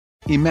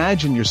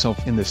Imagine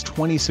yourself in this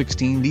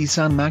 2016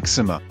 Nissan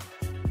Maxima.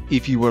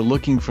 If you are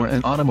looking for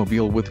an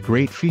automobile with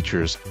great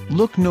features,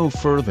 look no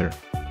further.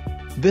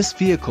 This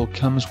vehicle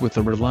comes with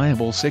a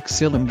reliable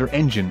 6-cylinder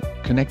engine,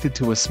 connected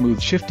to a smooth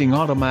shifting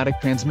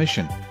automatic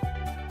transmission.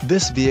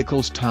 This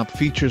vehicle's top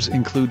features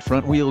include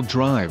front-wheel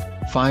drive,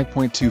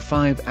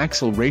 5.25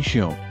 axle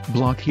ratio,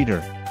 block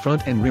heater,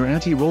 front and rear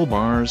anti-roll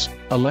bars,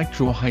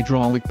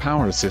 electro-hydraulic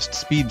power assist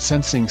speed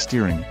sensing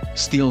steering,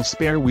 steel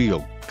spare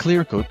wheel,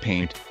 clear coat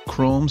paint,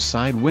 chrome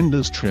side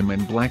windows trim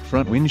and black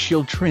front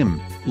windshield trim,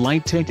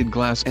 light tinted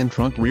glass and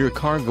trunk rear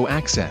cargo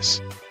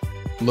access.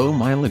 Low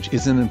mileage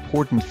is an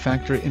important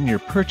factor in your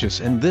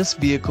purchase, and this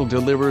vehicle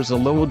delivers a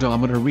low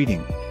odometer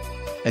reading.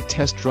 A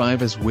test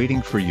drive is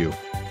waiting for you.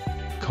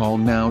 Call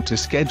now to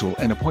schedule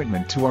an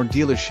appointment to our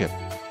dealership.